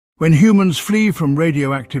When humans flee from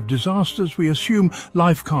radioactive disasters, we assume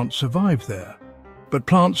life can't survive there. But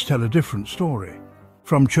plants tell a different story.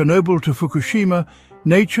 From Chernobyl to Fukushima,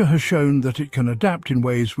 nature has shown that it can adapt in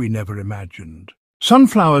ways we never imagined.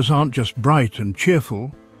 Sunflowers aren't just bright and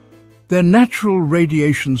cheerful. They're natural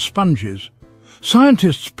radiation sponges.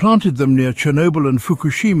 Scientists planted them near Chernobyl and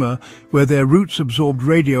Fukushima, where their roots absorbed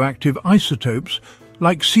radioactive isotopes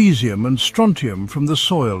like cesium and strontium from the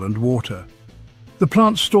soil and water. The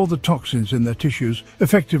plants store the toxins in their tissues,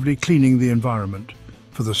 effectively cleaning the environment.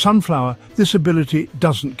 For the sunflower, this ability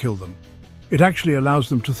doesn't kill them. It actually allows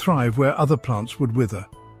them to thrive where other plants would wither.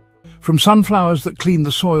 From sunflowers that clean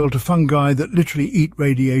the soil to fungi that literally eat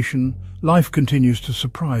radiation, life continues to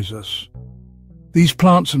surprise us. These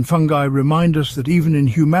plants and fungi remind us that even in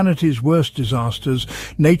humanity's worst disasters,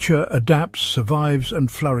 nature adapts, survives,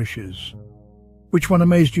 and flourishes. Which one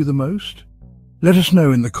amazed you the most? Let us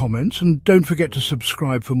know in the comments, and don't forget to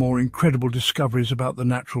subscribe for more incredible discoveries about the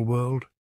natural world.